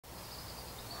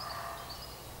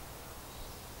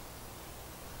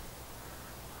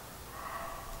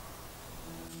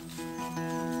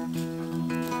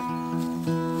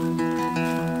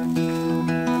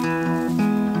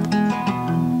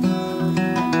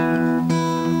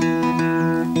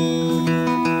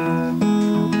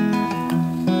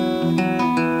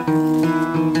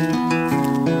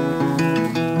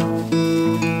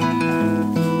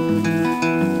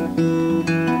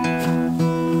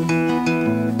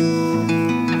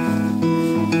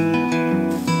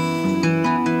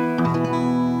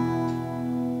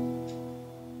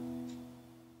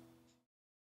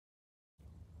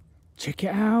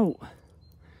Check it out.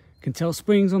 Can tell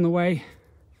spring's on the way.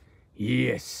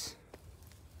 Yes.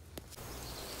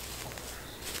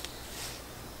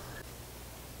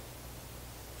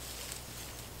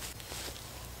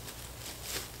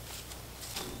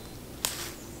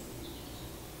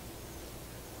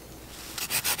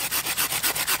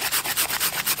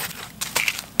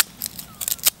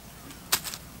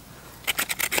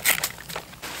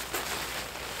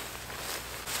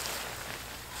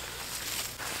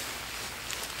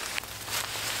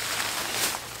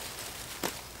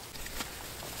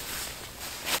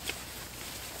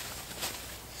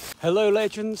 Hello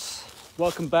legends,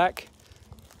 welcome back.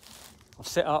 I've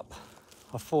set up.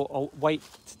 I thought I'll wait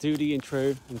to do the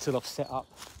intro until I've set up.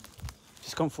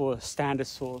 Just gone for a standard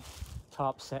sort of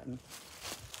tarp setting.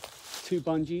 2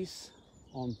 bungees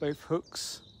on both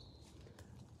hooks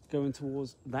going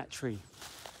towards that tree.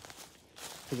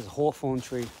 I think it's a hawthorn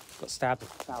tree, got stabbed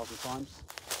 1,000 times.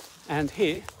 And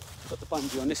here, I've got the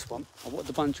bungee on this one. I want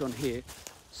the bungee on here,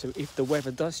 so if the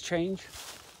weather does change,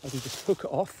 I can just hook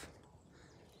it off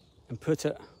and put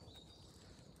it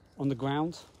on the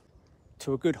ground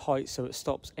to a good height so it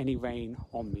stops any rain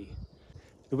on me.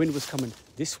 The wind was coming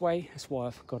this way, that's why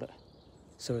I've got it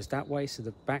so it's that way, so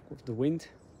the back of the wind,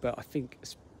 but I think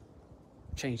it's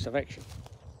changed direction.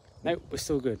 No, we're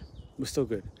still good, we're still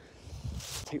good.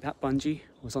 Take that bungee,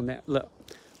 was on there. Look,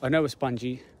 I know it's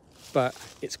bungee, but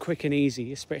it's quick and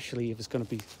easy, especially if it's going to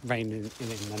be raining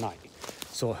in the night.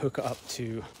 So I'll hook it up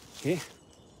to here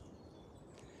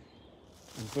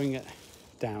and bring it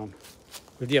down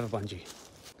with the other bungee.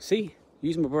 See,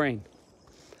 use my brain.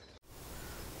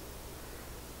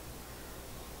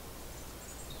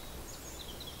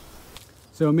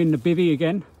 So I'm in the bivvy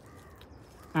again.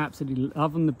 Absolutely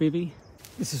loving the bivvy.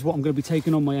 This is what I'm going to be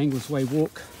taking on my Anglers Way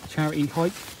walk charity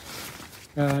hike.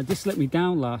 This let me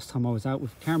down last time I was out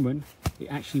with Cameron. It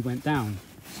actually went down,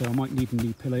 so I might need a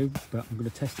new pillow, but I'm going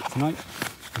to test it tonight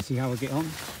and see how I get on.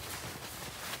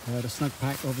 The snug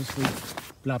pack, obviously,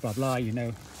 blah blah blah, you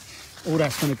know, all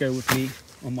that's going to go with me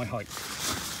on my hike.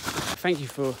 Thank you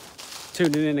for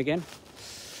tuning in again.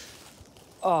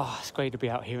 Oh, it's great to be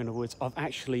out here in the woods. I've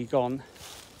actually gone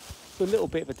to a little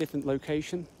bit of a different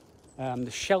location.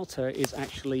 The shelter is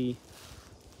actually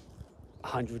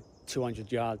 100,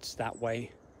 200 yards that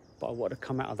way, but I want to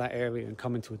come out of that area and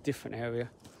come into a different area,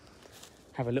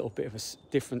 have a little bit of a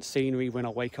different scenery when I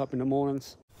wake up in the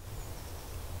mornings.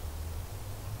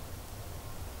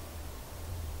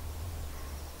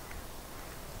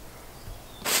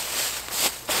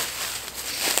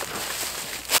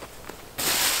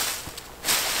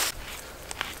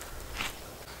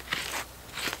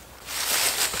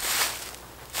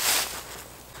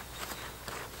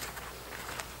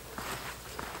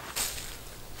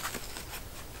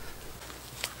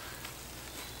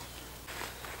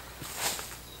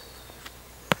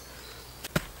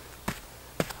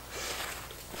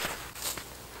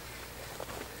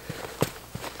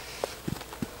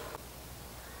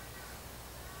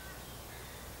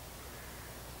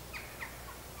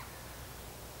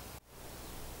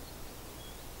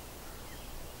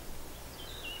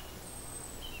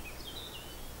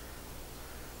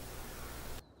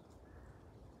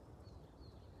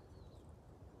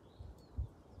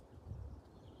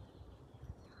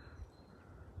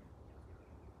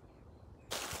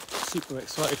 Super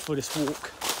excited for this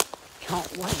walk,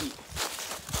 can't wait.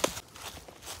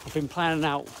 I've been planning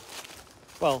out,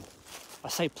 well, I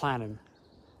say planning,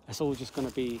 it's all just going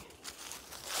to be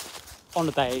on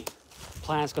the day.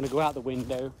 Plan's going to go out the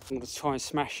window. I'm going to try and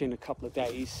smash in a couple of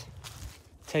days,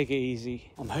 take it easy.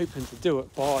 I'm hoping to do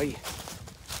it by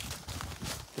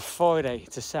the Friday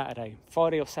to Saturday,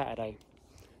 Friday or Saturday.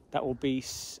 That will be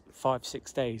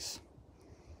 5-6 days,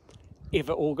 if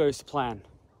it all goes to plan.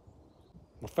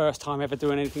 My first time ever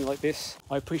doing anything like this.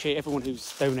 I appreciate everyone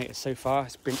who's donated so far.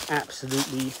 It's been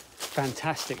absolutely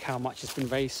fantastic how much has been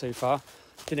raised so far.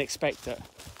 Didn't expect it.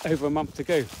 Over a month to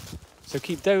go. So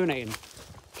keep donating,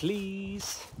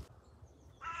 please.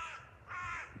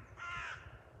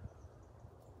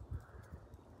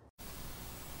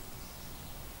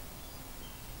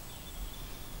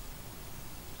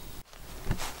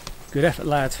 Good effort,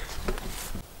 lad.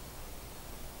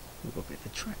 We've got a bit of a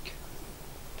trek.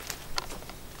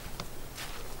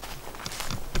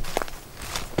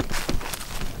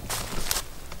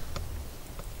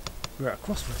 We're at a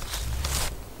crossroads.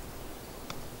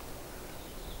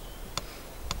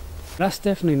 That's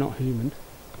definitely not human.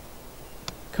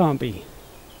 Can't be.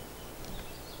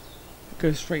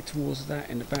 Go straight towards that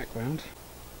in the background.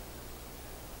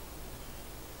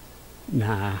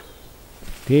 Nah.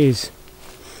 It is.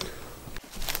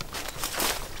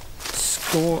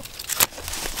 Score.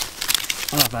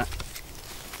 I love that.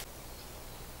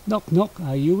 Knock knock,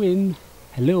 are you in?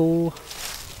 Hello.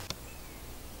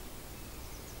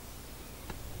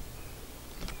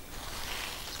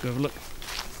 Let's go have a look.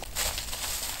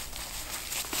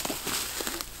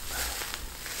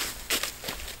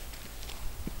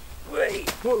 Wait,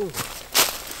 whoa.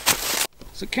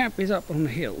 So camp is up on the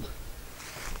hill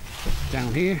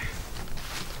down here.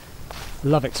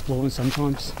 Love exploring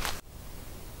sometimes.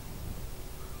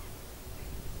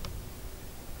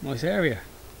 Nice area.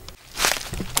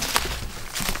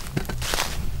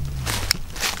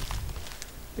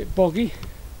 Bit boggy.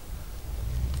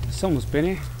 Someone's been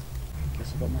here.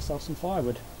 Guess I got myself some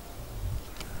firewood.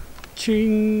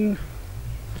 Ching!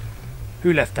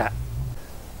 Who left that?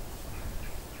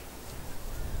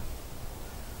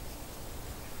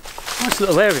 Nice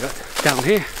little area down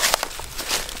here.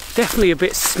 Definitely a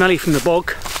bit smelly from the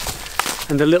bog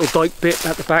and the little dyke bit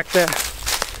at the back there.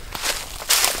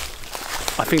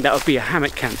 I think that would be a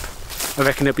hammock camp. I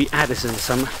reckon there'll be adders in the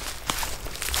summer.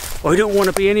 I don't want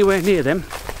to be anywhere near them.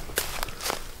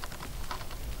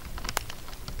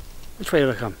 Which way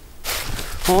do I come?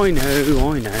 I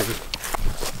know, I know.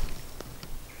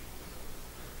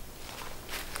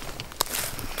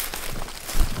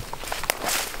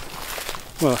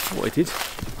 Well, I thought I did.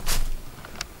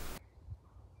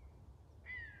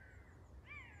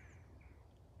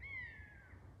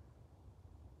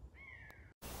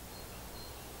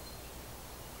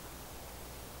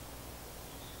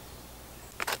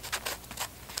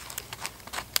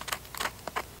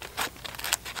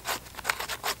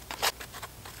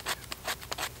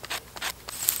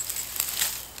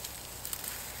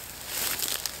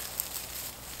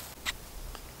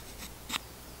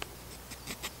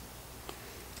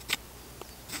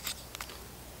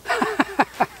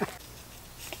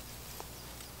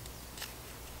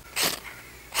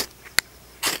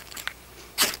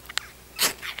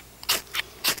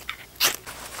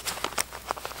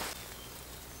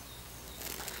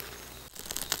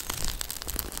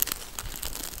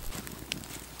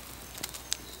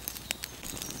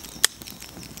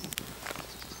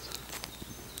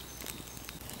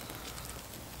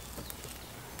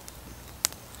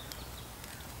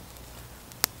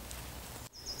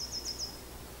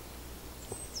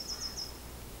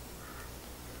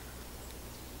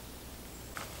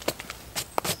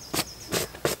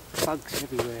 Bugs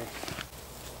everywhere.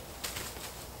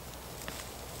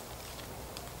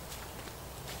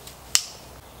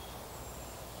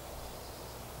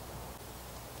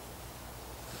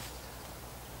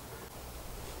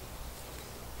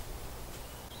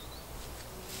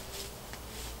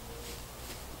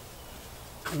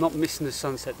 I'm not missing the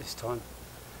sunset this time.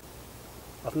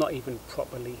 I've not even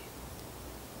properly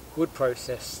wood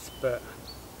processed, but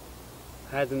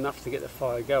I had enough to get the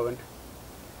fire going.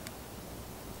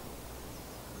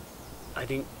 I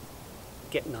didn't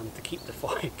get none to keep the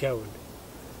fire going,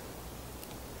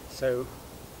 so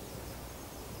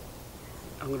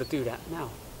I'm going to do that now.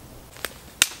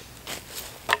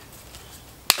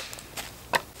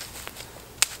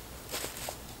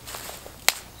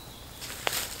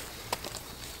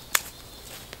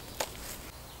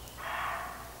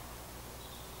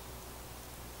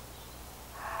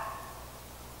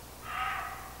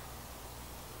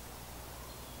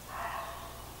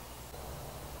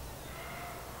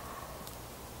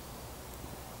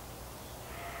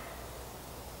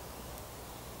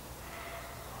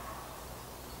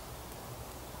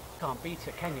 Can't beat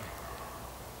it, can you?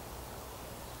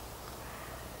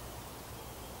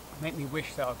 Make me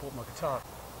wish that I bought my guitar.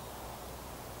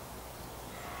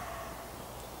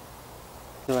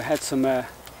 So I had some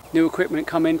new equipment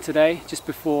come in today, just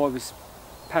before I was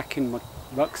packing my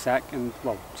rucksack, and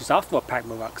well, just after I packed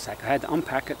my rucksack I had to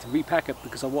unpack it to repack it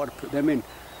because I wanted to put them in.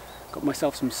 Got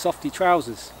myself some softy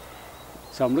trousers,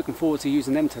 so I'm looking forward to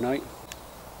using them tonight,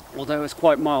 although it's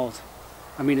quite mild.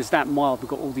 I mean, it's that mild, we've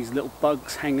got all these little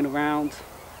bugs hanging around.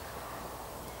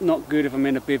 Not good if I'm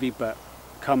in a bivvy, but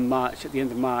come March, at the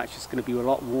end of March, it's going to be a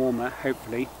lot warmer,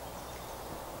 hopefully.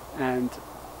 And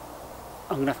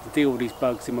I'm going to have to deal with these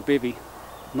bugs in my bivvy.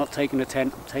 I'm not taking a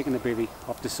tent, I'm taking a bivvy.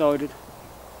 I've decided.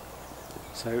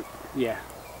 So, yeah.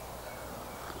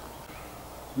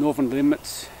 Northern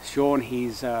Limits, Sean,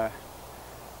 he's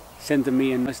sending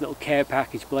me a nice little care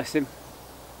package, bless him.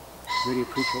 Really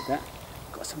appreciate that.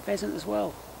 Got some pheasant as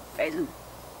well. Pheasant.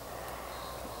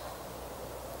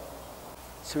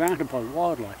 Surrounded by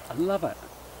wildlife. I love it.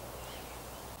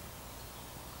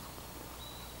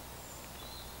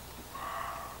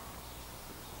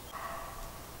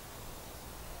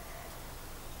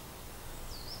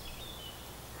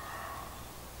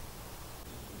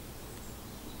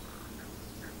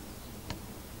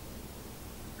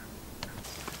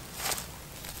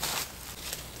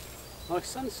 Nice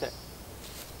sunset.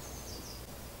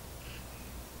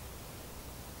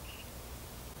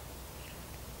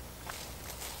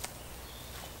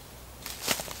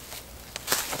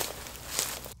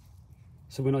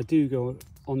 So when I do go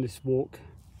on this walk,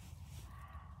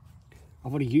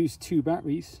 I've already used 2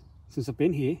 batteries since I've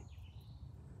been here,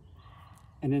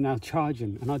 and then I'll charge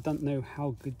them, and I don't know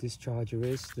how good this charger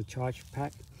is, the charge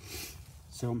pack,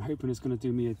 so I'm hoping it's going to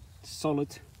do me a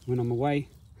solid when I'm away.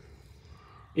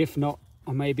 If not,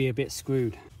 I may be a bit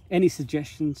screwed. Any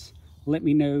suggestions, let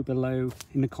me know below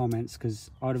in the comments, because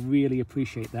I'd really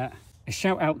appreciate that. A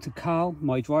shout out to Carl,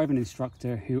 my driving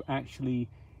instructor, who actually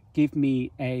gave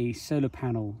me a solar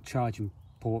panel charging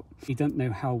port. You don't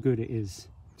know how good it is,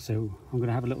 so I'm going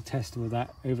to have a little test with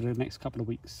that over the next couple of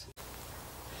weeks.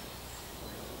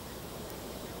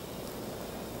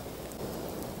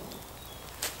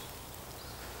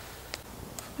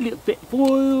 A little bit of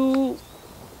oil.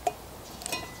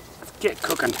 Let's get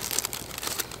cooking.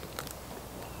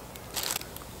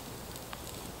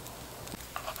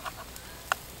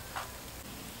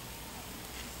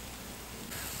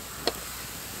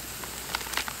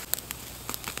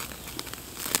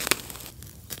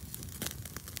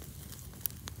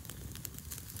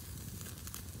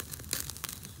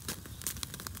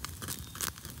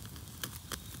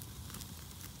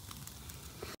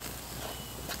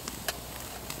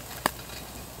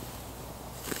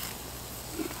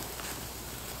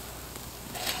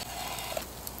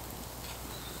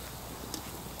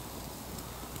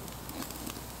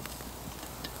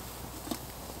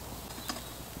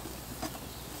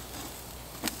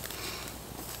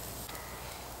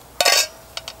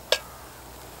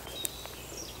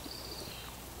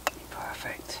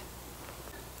 Perfect.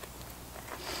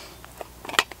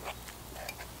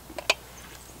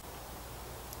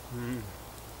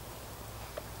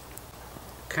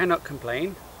 Cannot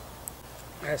complain.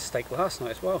 I had steak last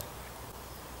night as well.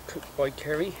 Cooked by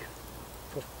Kerry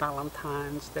for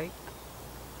Valentine's Day.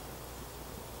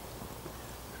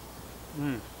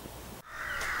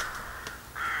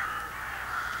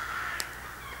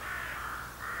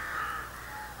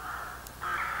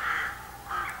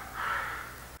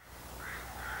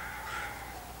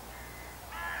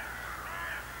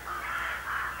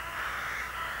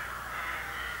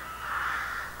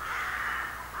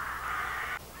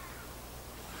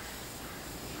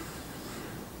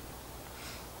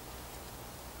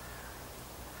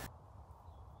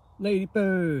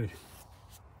 Ladybird.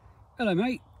 Hello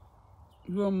mate.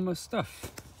 You're on my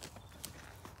stuff.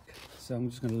 So I'm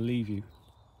just going to leave you.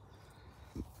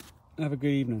 Have a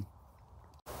good evening.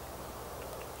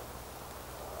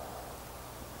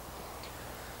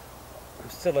 I'm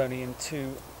still only in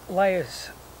 2 layers.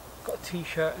 Got a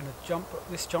t-shirt and a jumper,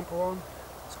 this jumper on.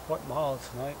 It's quite mild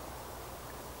tonight.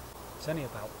 It's only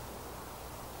about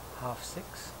 6:30.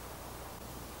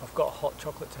 I've got a hot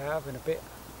chocolate to have in a bit,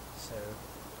 so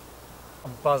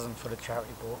I'm buzzing for the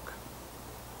charity walk.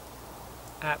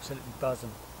 Absolutely buzzing.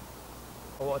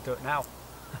 I want to do it now.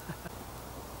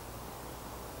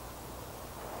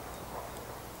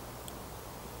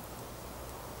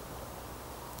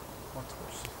 My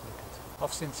torch is flickered.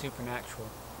 I've seen Supernatural.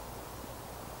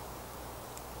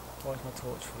 Why is my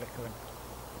torch flickering?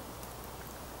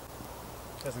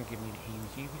 Doesn't give me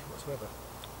the heebie-jeebies whatsoever.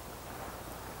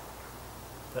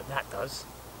 But that does.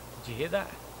 Did you hear that?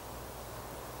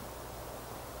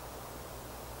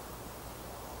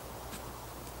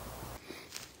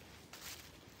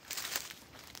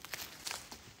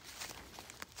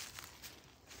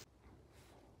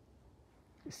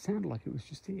 It sounded like it was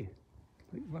just here,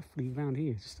 like roughly around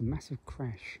here, just a massive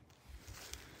crash.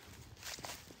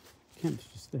 Camp's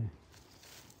just there.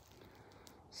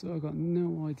 So I've got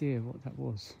no idea what that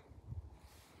was.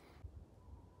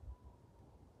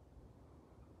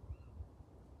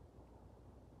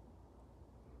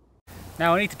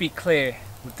 Now I need to be clear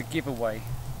with the giveaway.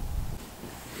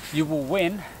 You will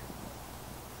win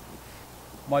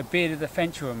my Bearded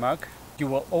Adventurer mug. You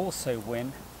will also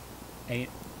win a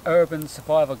Urban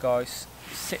Survivor Guys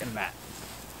sitting mat.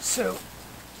 So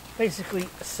basically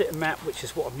a sitting mat, which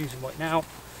is what I'm using right now,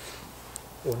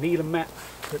 or kneeling mat.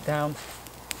 Put down,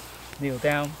 kneel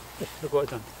down. Oh, look what I've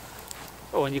done.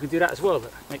 Oh, and you can do that as well,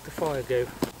 look, make the fire go.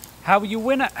 How will you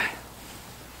win it?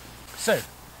 So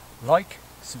like,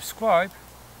 subscribe,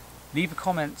 leave a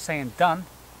comment saying done.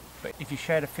 But if you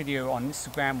share the video on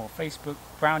Instagram or Facebook,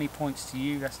 brownie points to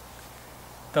you. That's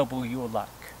double your luck.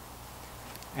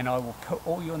 And I will put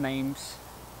all your names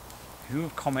who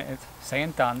have commented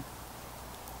saying done.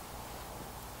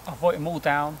 I'll write them all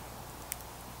down,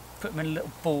 put them in a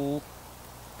little ball,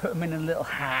 put them in a little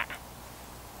hat,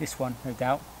 this one no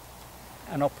doubt,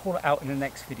 and I'll pull it out in the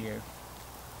next video.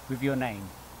 with your name.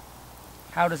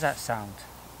 How does that sound?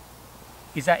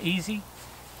 Is that easy?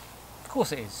 Of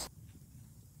course it is.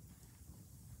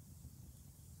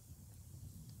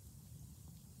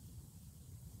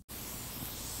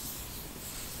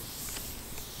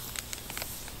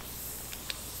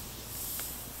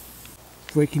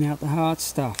 Breaking out the hard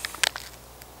stuff.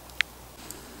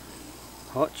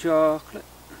 Hot chocolate.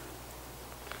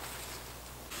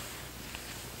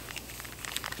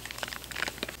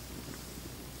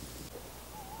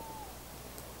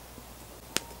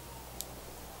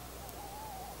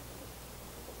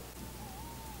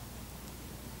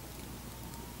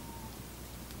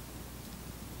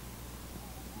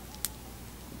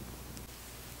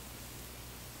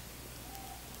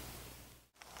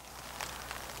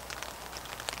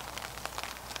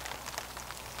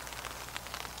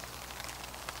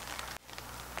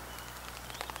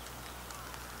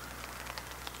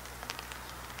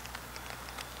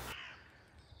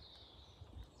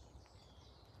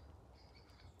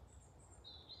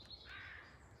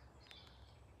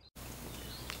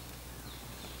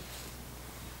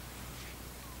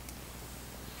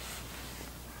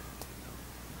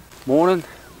 Morning.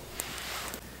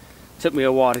 Took me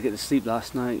a while to get to sleep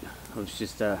last night. I was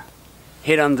just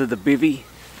hid under the bivvy.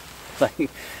 Like,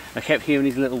 I kept hearing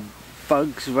these little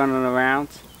bugs running around.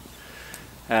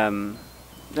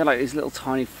 They're like these little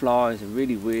tiny flies, and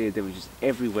really weird. They were just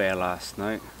everywhere last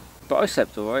night. But I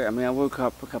slept alright. I mean, I woke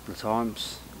up a couple of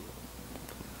times,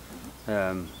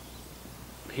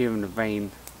 hearing the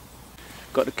rain.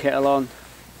 Got the kettle on.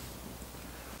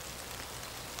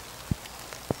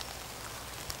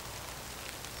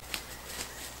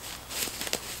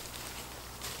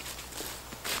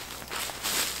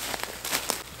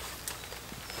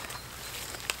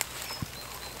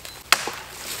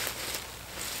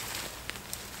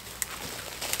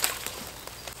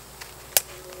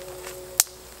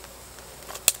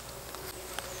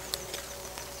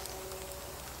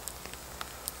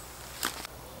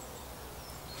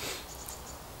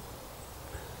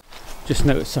 Just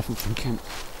noticed something from camp.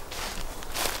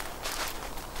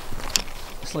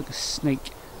 It's like a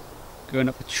snake going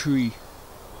up a tree.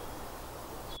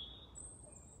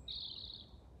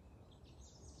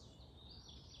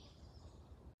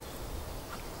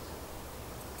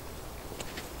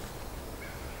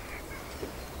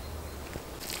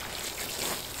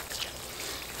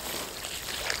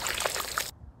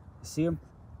 See them?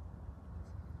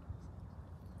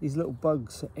 These little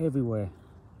bugs are everywhere.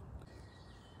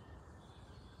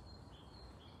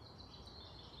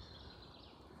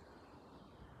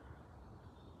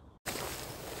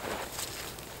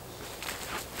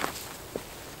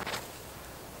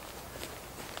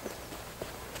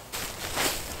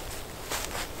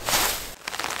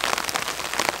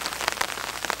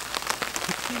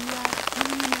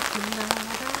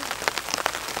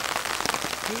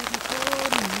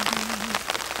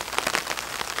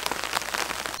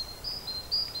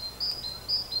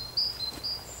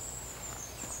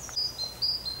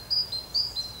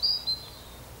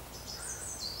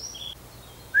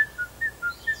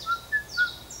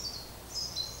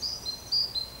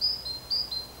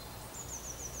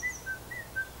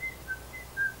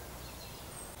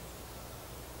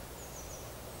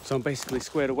 So I'm basically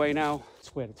squared away now.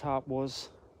 It's where the tarp was,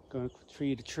 going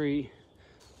tree to tree.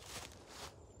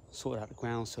 Sorted out the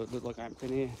ground so it looked like I haven't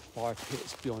been here. Fire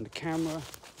pits behind the camera.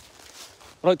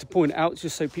 I like to point out,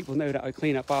 just so people know, that I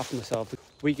clean up after myself.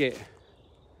 We get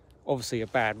obviously a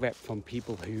bad rep from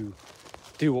people who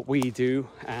do what we do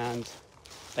and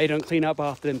they don't clean up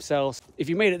after themselves. If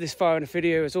you made it this far in the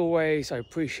video, as always, I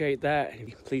appreciate that.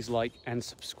 Please like and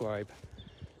subscribe.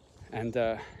 And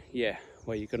yeah,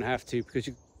 well, you're gonna have to, because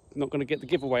you're not gonna get the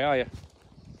giveaway, are you?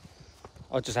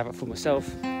 I'll just have it for myself.